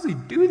 how's he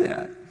do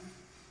that?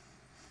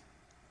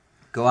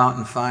 Go out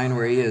and find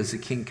where he is, the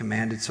king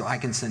commanded, so I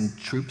can send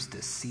troops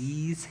to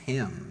seize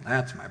him.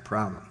 That's my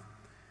problem.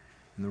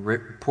 And the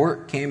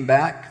report came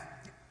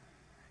back,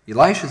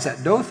 Elisha's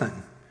at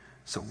Dothan.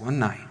 So one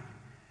night,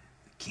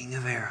 the king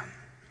of Aram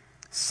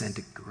sent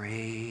a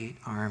great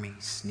army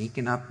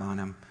sneaking up on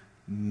him.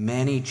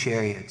 Many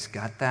chariots.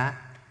 Got that?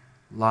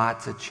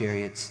 Lots of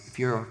chariots. If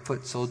you're a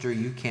foot soldier,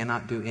 you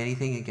cannot do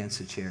anything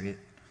against a chariot.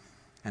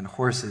 And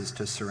horses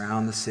to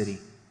surround the city.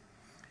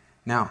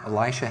 Now,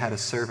 Elisha had a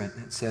servant.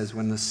 It says,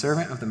 when the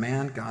servant of the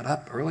man got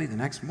up early the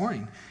next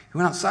morning, he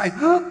went outside.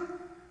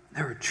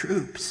 There were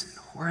troops and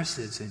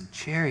horses and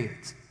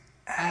chariots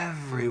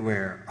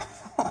everywhere.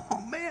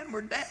 Oh, man,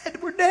 we're dead.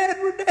 We're dead.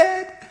 We're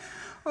dead.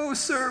 Oh,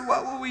 sir,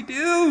 what will we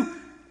do?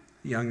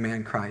 The young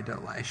man cried to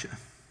Elisha.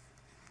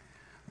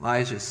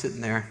 Elijah's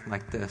sitting there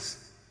like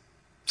this.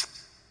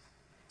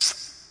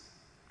 He's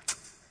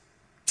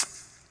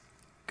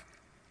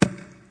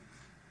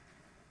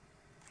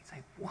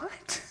like,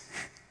 what?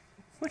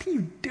 What are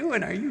you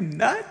doing? Are you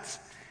nuts?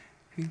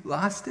 Have you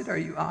lost it? Are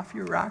you off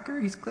your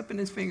rocker? He's clipping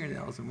his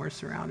fingernails, and we're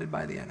surrounded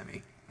by the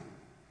enemy.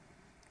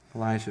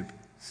 Elijah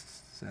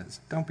says,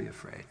 don't be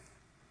afraid.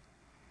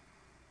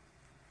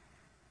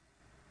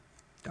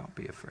 Don't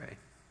be afraid.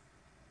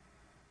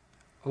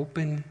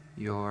 Open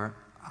your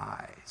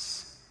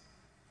eyes.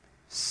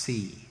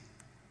 See.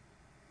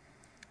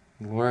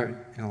 Lord,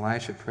 and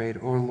Elisha prayed,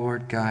 oh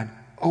Lord God,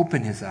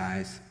 open his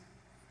eyes.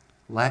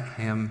 Let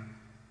him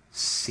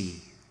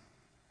see.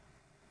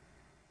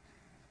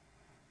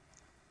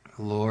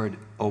 Lord,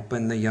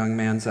 open the young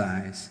man's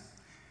eyes.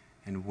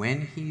 And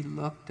when he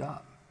looked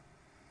up,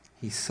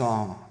 he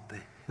saw the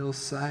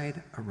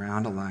hillside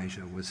around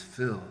Elijah was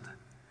filled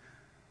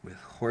with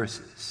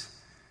horses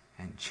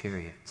and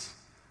chariots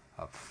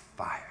of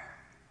fire.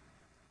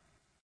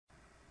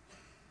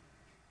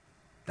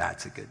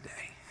 That's a good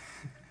day.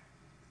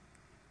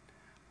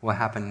 What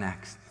happened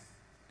next?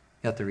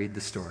 You have to read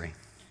the story.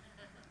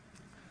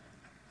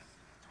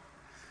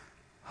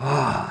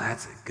 Oh,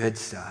 that's good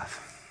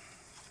stuff.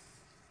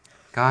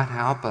 God,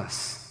 help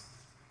us.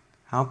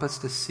 Help us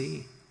to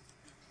see.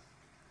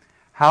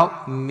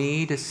 Help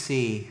me to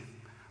see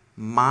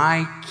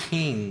my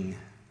King,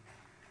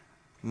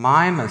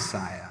 my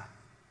Messiah,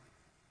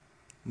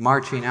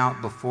 marching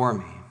out before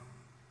me.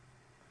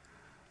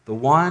 The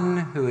one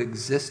who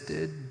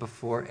existed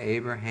before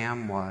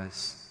Abraham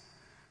was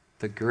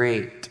the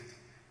great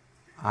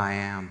I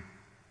am.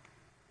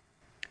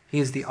 He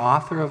is the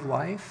author of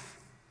life.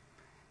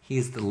 He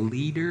is the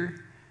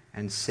leader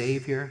and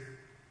Savior.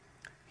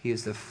 He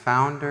is the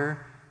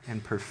founder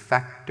and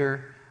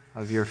perfecter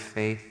of your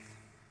faith.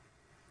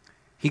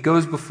 He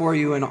goes before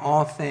you in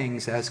all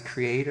things as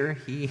creator.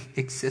 He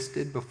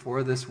existed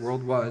before this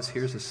world was.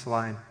 Here's a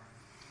slide.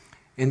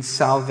 In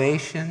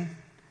salvation,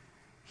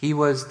 he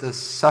was the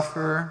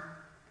sufferer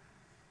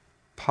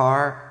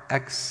par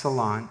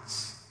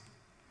excellence.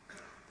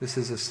 This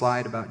is a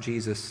slide about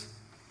Jesus.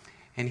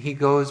 And he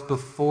goes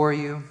before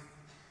you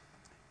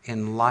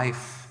in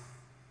life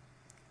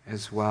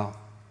as well.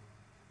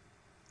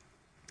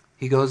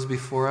 He goes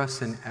before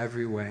us in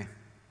every way.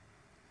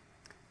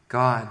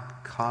 God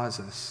calls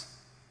us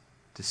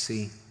to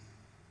see.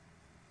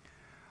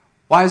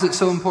 Why is it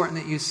so important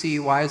that you see?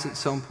 Why is it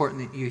so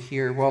important that you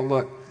hear? Well,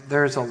 look,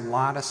 there's a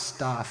lot of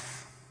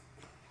stuff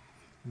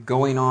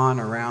going on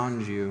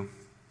around you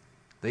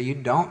that you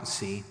don't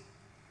see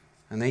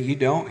and that you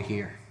don't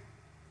hear.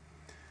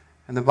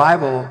 And the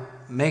Bible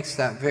makes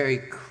that very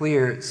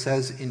clear. It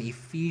says in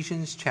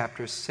Ephesians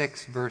chapter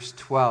 6, verse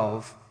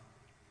 12,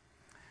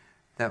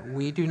 that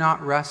we do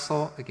not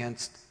wrestle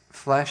against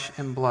flesh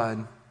and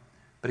blood,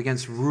 but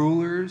against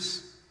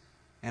rulers,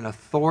 and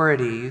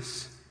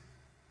authorities,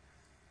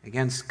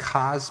 against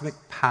cosmic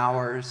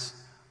powers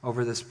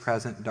over this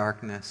present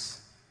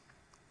darkness,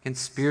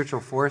 against spiritual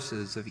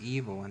forces of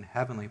evil in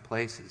heavenly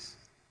places.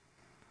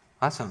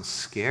 That sounds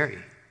scary.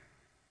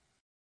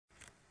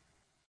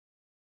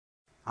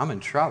 I'm in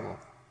trouble.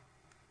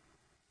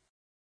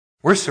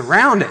 We're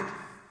surrounded.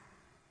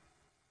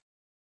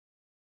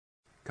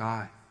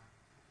 God,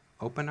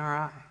 open our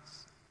eyes.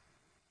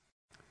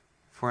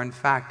 For in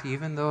fact,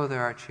 even though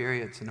there are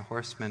chariots and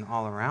horsemen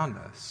all around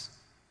us,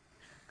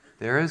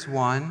 there is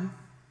one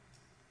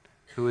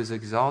who is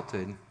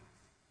exalted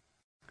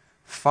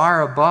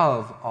far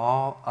above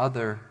all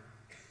other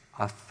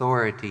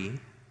authority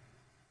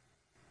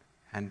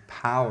and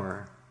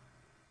power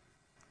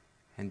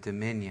and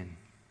dominion.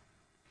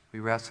 We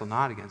wrestle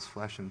not against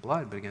flesh and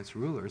blood, but against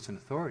rulers and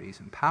authorities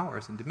and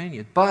powers and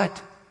dominion.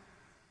 But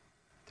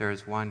there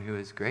is one who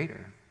is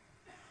greater,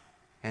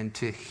 and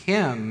to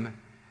him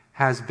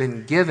has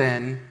been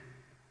given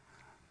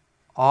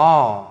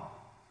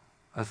all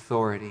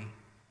authority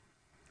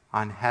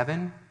on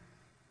heaven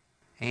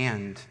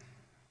and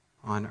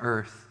on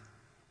earth.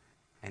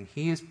 And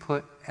he has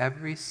put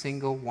every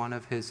single one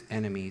of his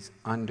enemies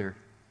under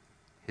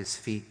his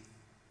feet.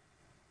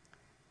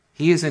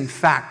 He is in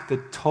fact the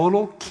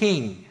total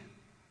king,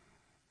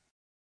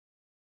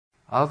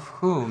 of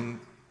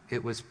whom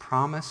it was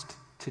promised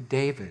to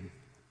David,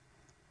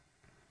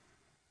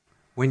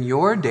 when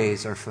your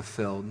days are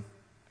fulfilled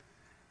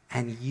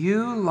and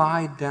you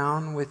lie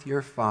down with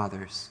your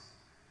fathers,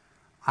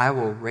 I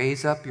will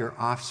raise up your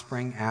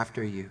offspring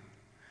after you,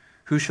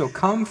 who shall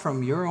come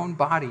from your own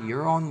body,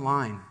 your own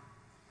line,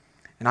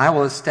 and I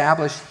will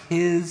establish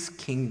his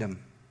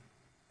kingdom.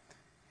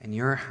 And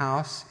your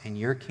house and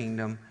your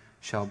kingdom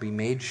shall be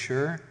made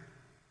sure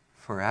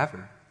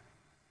forever,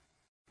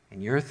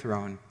 and your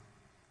throne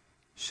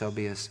shall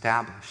be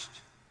established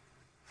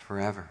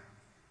forever.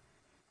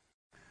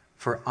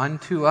 For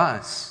unto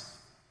us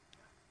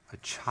a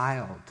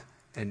child,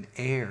 an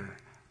heir,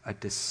 a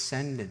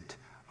descendant,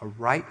 a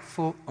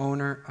rightful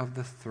owner of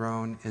the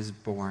throne is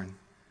born,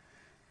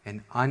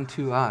 and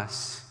unto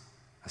us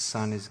a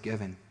son is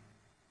given.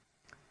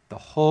 The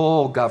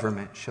whole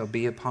government shall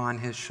be upon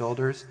his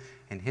shoulders,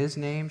 and his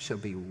name shall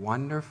be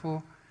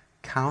Wonderful,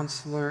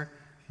 Counselor,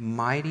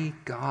 Mighty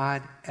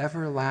God,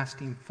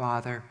 Everlasting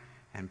Father,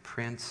 and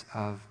Prince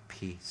of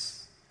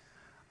Peace.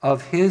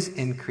 Of his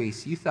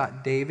increase, you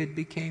thought David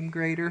became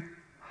greater?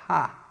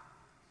 Ha!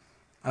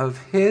 Of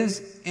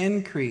his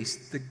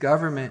increase, the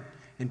government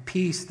and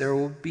peace, there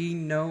will be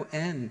no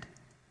end.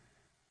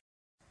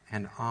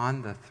 And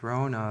on the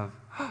throne of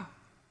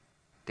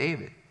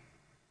David,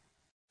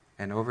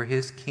 and over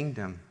his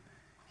kingdom,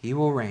 he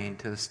will reign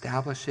to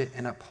establish it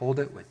and uphold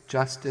it with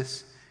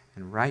justice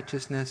and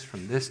righteousness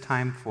from this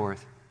time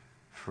forth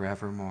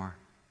forevermore.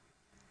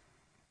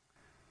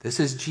 This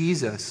is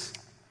Jesus,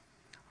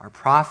 our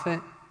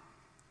prophet,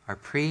 our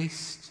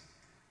priest,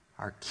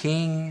 our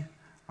king,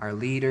 our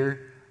leader,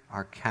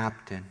 our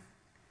captain.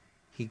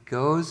 He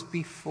goes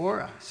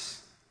before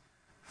us,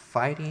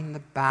 fighting the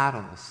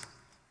battles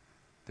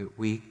that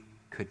we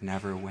could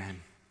never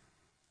win.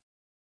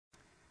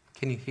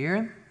 Can you hear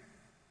him?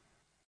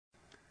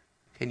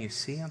 Can you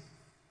see him?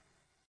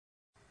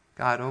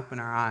 God, open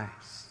our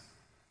eyes.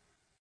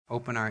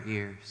 Open our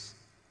ears.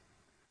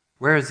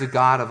 Where is the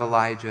God of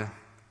Elijah?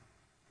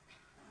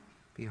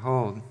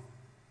 Behold,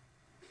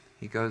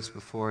 he goes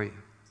before you.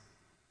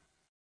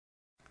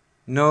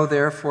 Know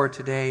therefore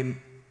today,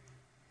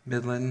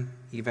 Midland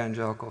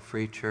Evangelical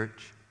Free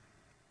Church,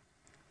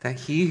 that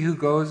he who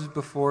goes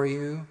before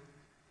you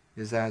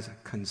is as a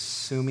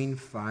consuming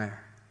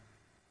fire,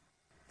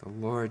 the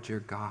Lord your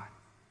God.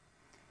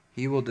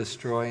 He will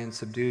destroy and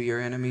subdue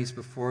your enemies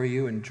before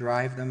you and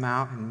drive them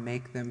out and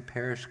make them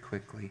perish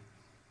quickly,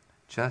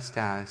 just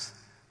as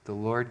the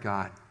Lord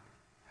God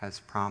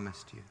has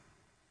promised you.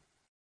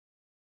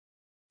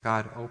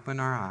 God, open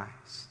our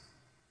eyes,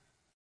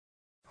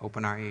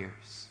 open our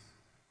ears,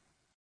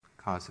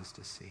 cause us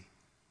to see.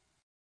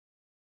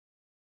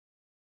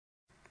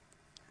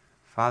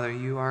 Father,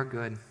 you are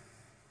good.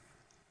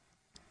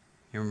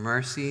 Your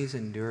mercies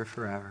endure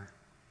forever.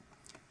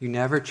 You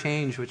never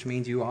change, which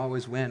means you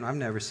always win. I've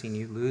never seen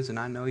you lose, and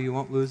I know you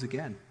won't lose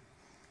again.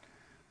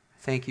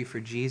 Thank you for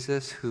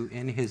Jesus, who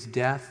in his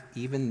death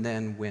even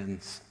then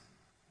wins.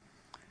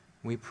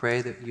 We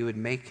pray that you would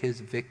make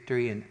his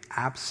victory an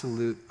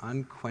absolute,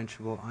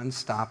 unquenchable,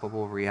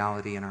 unstoppable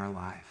reality in our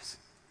lives.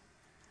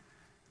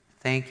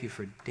 Thank you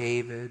for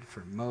David,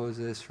 for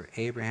Moses, for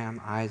Abraham,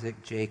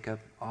 Isaac, Jacob,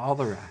 all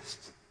the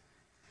rest.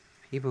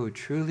 People who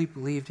truly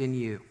believed in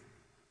you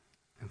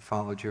and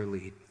followed your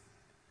lead.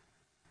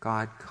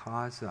 God,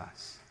 cause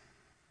us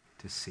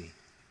to see. In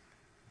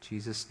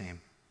Jesus' name,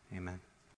 amen.